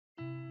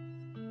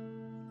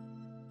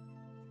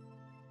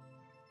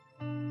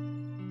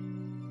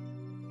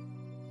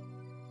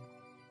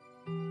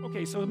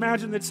Okay, so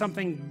imagine that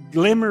something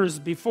glimmers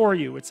before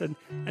you. It's an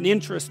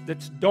interest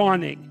that's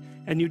dawning,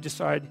 and you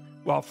decide,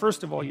 well,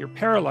 first of all, you're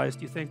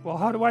paralyzed. You think, well,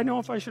 how do I know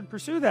if I should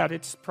pursue that?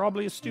 It's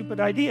probably a stupid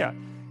idea.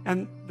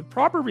 And the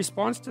proper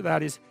response to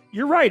that is,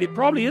 you're right, it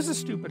probably is a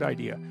stupid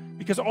idea,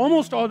 because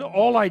almost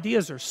all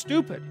ideas are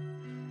stupid.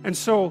 And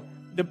so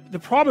the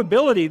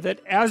probability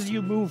that as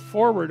you move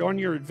forward on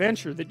your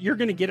adventure that you're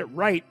going to get it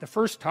right the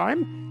first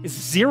time is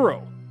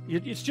zero.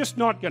 It's just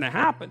not going to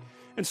happen.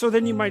 And so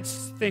then you might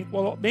think,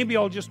 well, maybe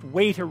I'll just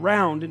wait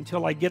around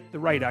until I get the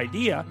right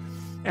idea,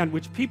 and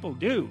which people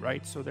do,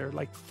 right? So they're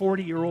like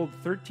 40-year-old,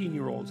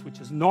 13-year-olds, which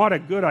is not a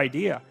good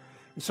idea.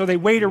 And so they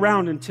wait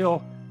around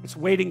until it's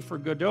waiting for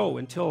Godot,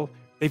 until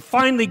they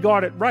finally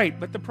got it right.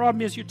 But the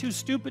problem is you're too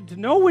stupid to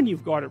know when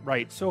you've got it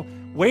right. So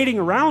waiting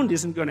around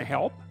isn't going to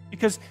help,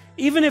 because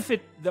even if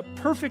the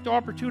perfect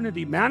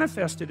opportunity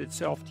manifested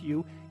itself to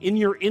you in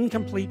your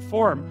incomplete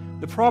form,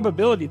 the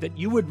probability that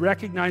you would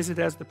recognize it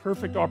as the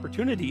perfect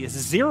opportunity is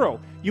zero.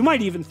 You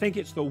might even think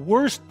it's the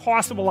worst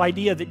possible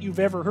idea that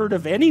you've ever heard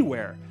of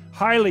anywhere.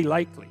 Highly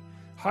likely.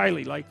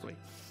 Highly likely.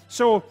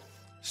 So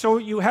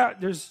you have,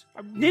 there's,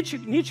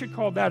 Nietzsche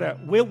called that a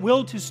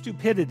will to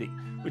stupidity,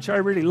 which I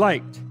really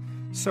liked.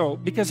 So,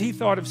 because he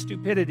thought of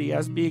stupidity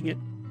as being it,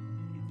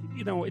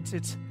 you know,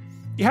 it's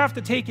you have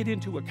to take it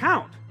into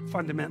account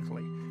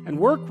fundamentally and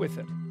work with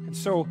it. And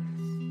so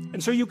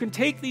you can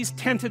take these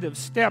tentative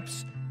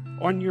steps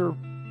on your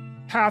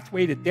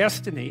pathway to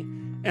destiny,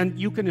 and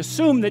you can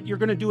assume that you're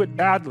going to do it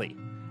badly.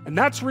 And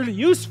that's really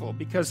useful,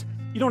 because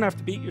you don't have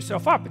to beat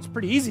yourself up. It's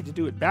pretty easy to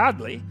do it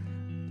badly.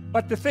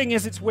 But the thing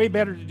is, it's way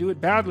better to do it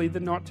badly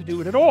than not to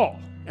do it at all.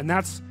 And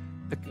that's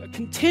the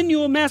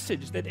continual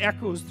message that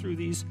echoes through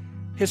these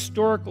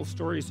historical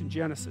stories in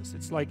Genesis.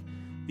 It's like,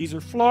 these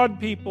are flawed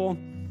people.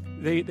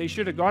 They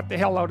should have got the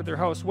hell out of their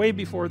house way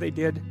before they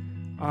did.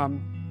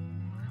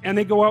 And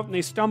they go out and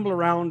they stumble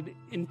around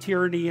in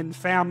tyranny and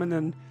famine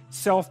and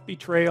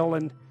self-betrayal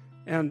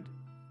and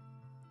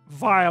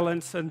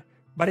violence.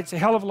 But it's a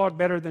hell of a lot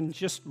better than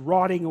just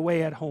rotting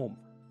away at home.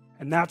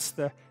 And that's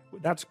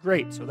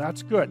great. So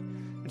that's good.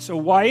 And so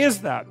why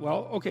is that?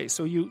 Well, okay,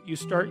 so you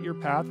start your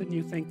path and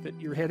you think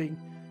that you're heading,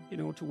 you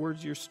know,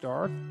 towards your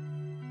star.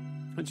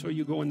 And so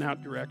you go in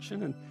that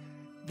direction. And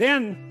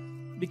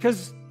then,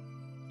 because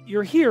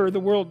you're here, the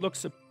world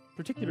looks a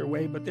particular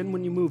way, but then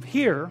when you move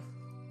here,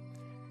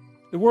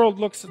 the world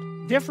looks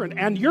different,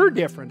 and you're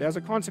different as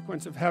a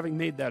consequence of having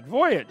made that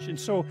voyage. And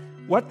so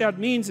what that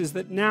means is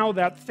that now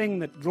that thing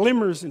that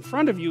glimmers in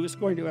front of you is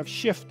going to have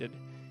shifted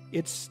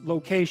its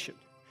location,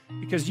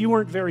 because you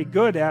weren't very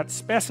good at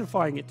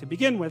specifying it to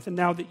begin with, and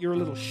now that you're a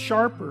little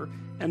sharper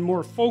and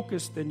more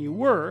focused than you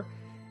were,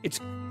 it's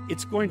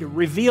going to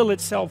reveal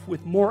itself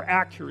with more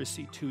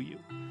accuracy to you.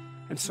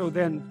 And so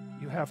then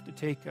you have to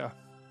take a,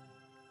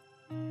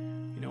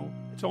 you know,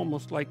 it's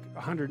almost like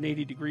a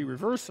 180-degree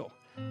reversal.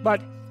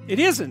 But it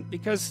isn't,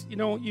 because, you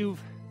know,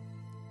 you've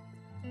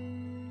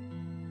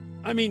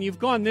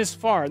gone this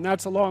far, and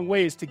that's a long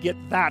ways to get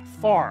that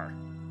far.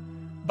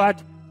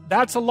 But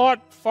that's a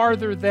lot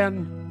farther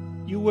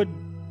than you would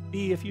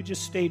be if you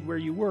just stayed where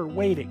you were,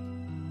 waiting.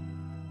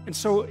 And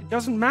so it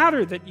doesn't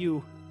matter that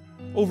you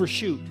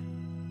overshoot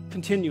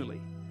continually,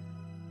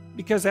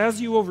 because as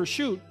you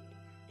overshoot,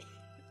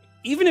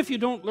 even if you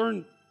don't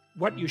learn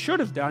what you should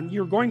have done,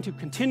 you're going to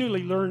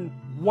continually learn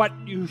what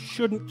you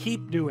shouldn't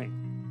keep doing.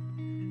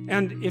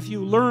 And if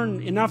you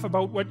learn enough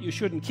about what you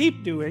shouldn't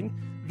keep doing,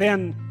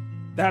 then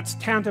that's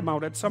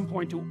tantamount at some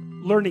point to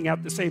learning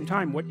at the same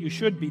time what you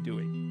should be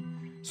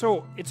doing.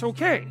 So it's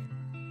okay.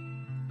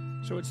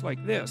 So it's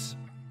like this.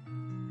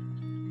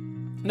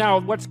 Now,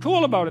 what's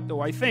cool about it,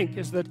 though, I think,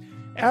 is that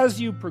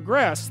as you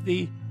progress,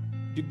 the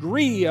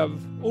degree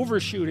of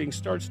overshooting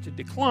starts to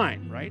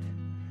decline, right?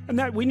 And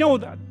that we know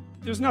that.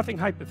 There's nothing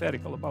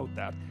hypothetical about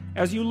that.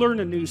 As you learn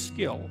a new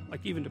skill,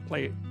 like even to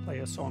play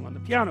a song on the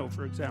piano,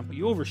 for example,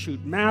 you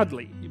overshoot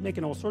madly. You're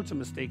making all sorts of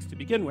mistakes to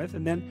begin with,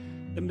 and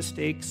then the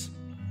mistakes,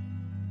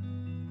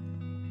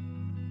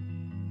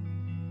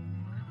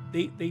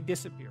 they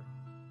disappear.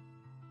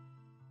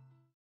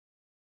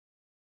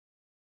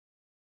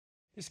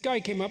 This guy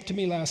came up to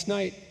me last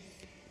night.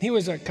 He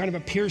was a kind of a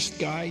pierced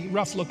guy,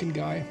 rough-looking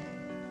guy,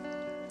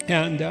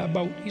 and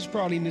he's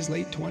probably in his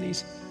late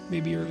 20s,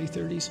 maybe early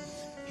 30s.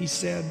 He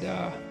said,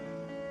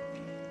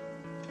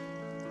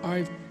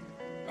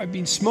 I've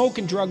been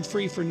smoking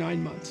drug-free for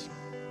 9 months.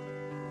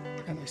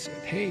 And I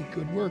said, hey,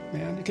 good work,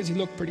 man, because he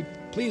looked pretty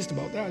pleased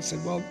about that. I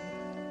said, well,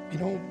 you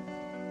know,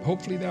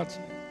 hopefully that's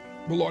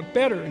a lot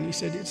better. And he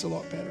said, it's a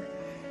lot better.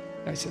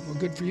 And I said, well,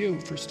 good for you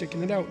for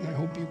sticking it out, and I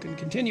hope you can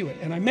continue it.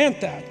 And I meant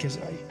that, because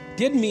I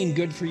did mean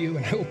good for you,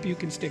 and I hope you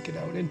can stick it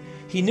out. And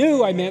he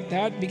knew I meant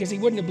that, because he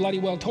wouldn't have bloody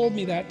well told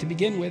me that to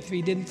begin with if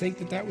he didn't think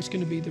that that was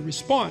going to be the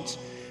response.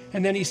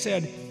 And then he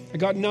said, I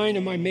got 9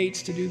 of my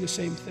mates to do the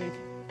same thing.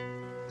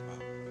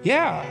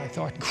 Yeah, I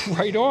thought,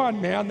 right on,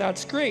 man,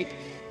 that's great.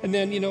 And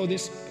then, you know,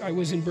 I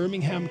was in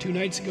Birmingham 2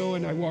 nights ago,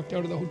 and I walked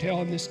out of the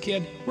hotel, and this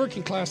kid,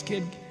 working class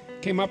kid,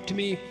 came up to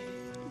me,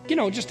 you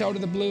know, just out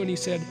of the blue, and he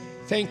said,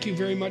 thank you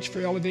very much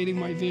for elevating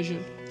my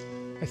vision.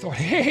 I thought,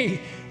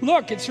 hey,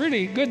 look, it's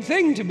really a good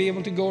thing to be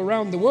able to go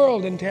around the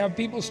world and to have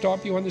people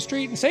stop you on the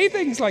street and say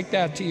things like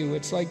that to you.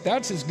 It's like,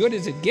 that's as good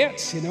as it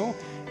gets, you know?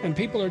 And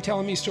people are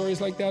telling me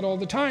stories like that all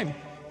the time.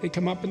 They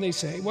come up and they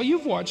say, well,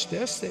 you've watched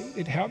this.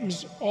 It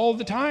happens all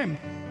the time.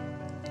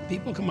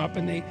 People come up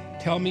and they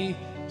tell me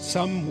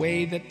some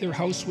way that their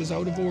house was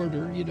out of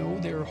order, you know,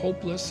 they're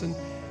hopeless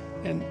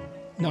and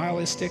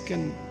nihilistic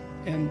and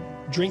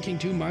drinking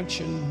too much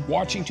and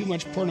watching too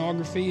much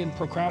pornography and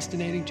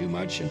procrastinating too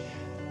much and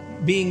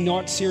being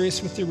not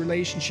serious with their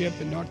relationship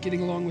and not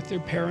getting along with their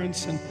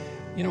parents and,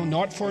 you know,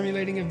 not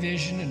formulating a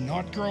vision and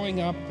not growing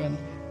up. And,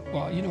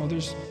 well, you know,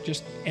 there's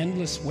just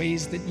endless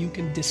ways that you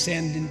can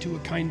descend into a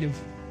kind of,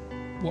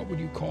 what would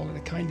you call it,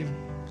 a kind of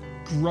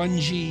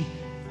grungy,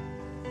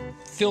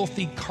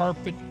 filthy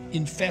carpet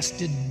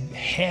infested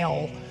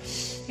hell.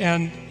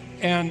 And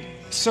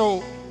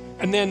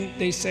then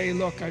they say,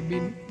 look, I've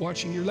been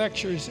watching your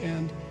lectures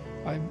and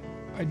I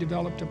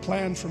developed a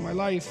plan for my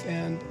life,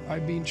 and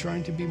I've been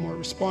trying to be more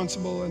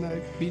responsible, and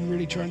I've been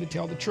really trying to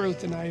tell the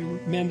truth, and I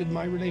mended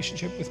my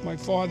relationship with my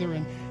father,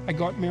 and I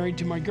got married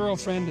to my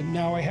girlfriend, and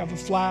now I have a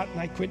flat, and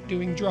I quit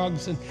doing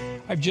drugs, and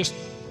I've just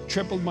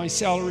tripled my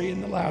salary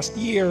in the last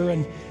year,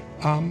 and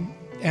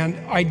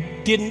I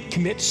didn't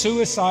commit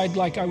suicide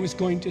like I was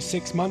going to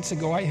 6 months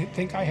ago. I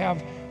think I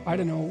have, I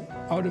don't know,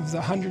 out of the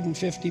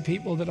 150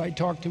 people that I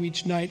talk to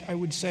each night, I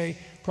would say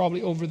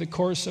probably over the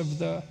course of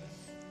the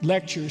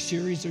lecture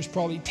series, there's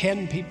probably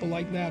 10 people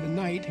like that a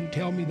night who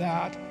tell me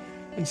that.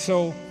 And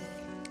so,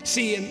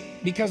 see, and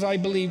because I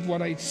believe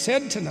what I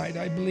said tonight,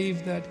 I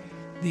believe that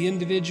the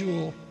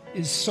individual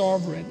is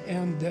sovereign,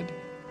 and that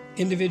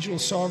individual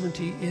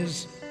sovereignty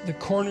is the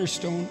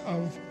cornerstone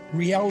of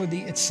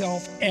reality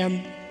itself,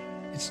 and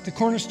it's the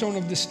cornerstone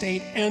of the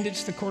state, and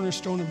it's the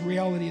cornerstone of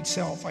reality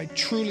itself. I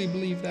truly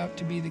believe that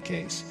to be the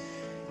case.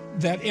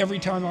 That every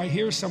time I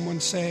hear someone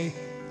say,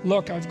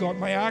 look, I've got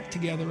my act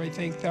together, I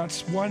think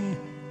that's one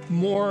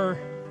more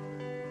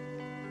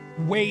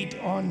weight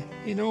on,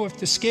 you know, if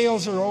the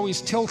scales are always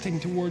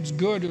tilting towards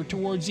good or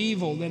towards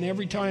evil, then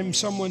every time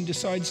someone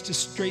decides to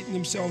straighten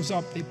themselves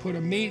up,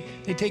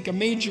 they take a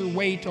major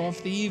weight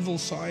off the evil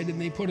side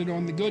and they put it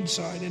on the good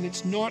side, and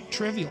it's not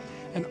trivial.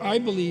 And I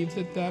believe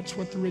that that's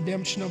what the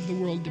redemption of the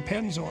world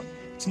depends on.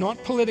 It's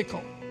not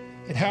political.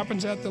 It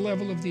happens at the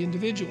level of the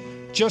individual,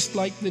 just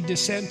like the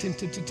descent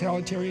into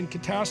totalitarian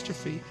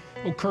catastrophe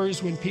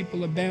occurs when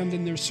people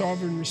abandon their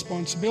sovereign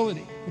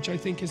responsibility, which I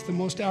think is the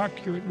most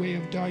accurate way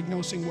of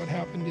diagnosing what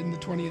happened in the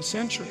 20th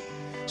century.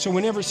 So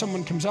whenever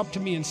someone comes up to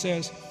me and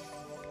says,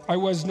 I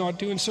was not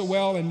doing so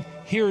well, and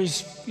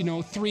here's, you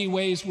know, 3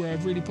 ways where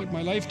I've really put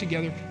my life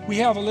together, we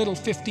have a little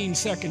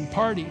 15-second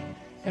party,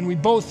 and we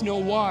both know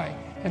why.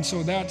 And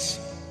so that's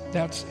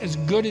as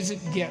good as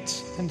it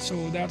gets. And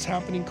so that's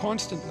happening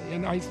constantly.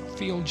 And I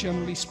feel,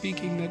 generally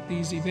speaking, that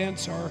these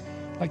events are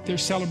like they're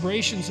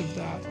celebrations of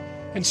that.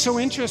 And so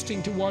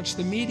interesting to watch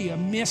the media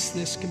miss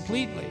this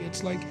completely.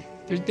 It's like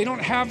they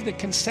don't have the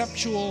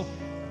conceptual,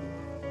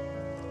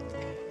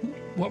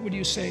 what would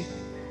you say?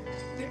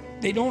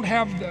 They don't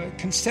have the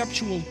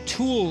conceptual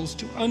tools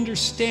to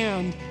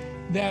understand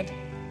that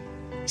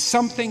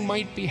something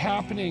might be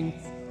happening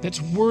that's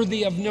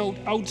worthy of note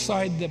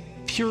outside the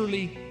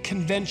purely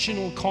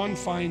conventional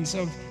confines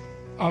of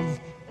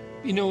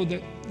you know,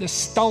 the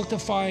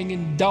stultifying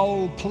and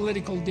dull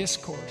political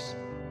discourse.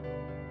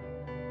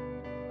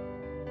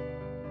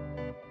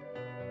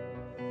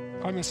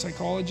 I'm a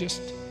psychologist.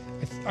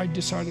 I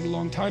decided a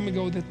long time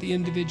ago that the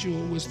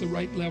individual was the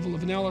right level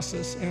of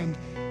analysis, and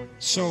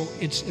so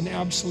it's an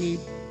absolute,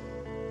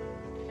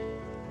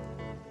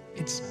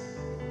 it's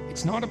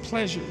not a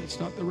pleasure, it's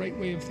not the right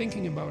way of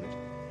thinking about it.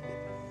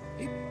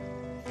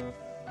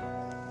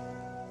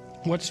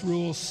 What's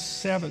rule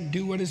 7?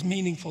 Do what is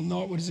meaningful,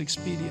 not what is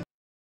expedient.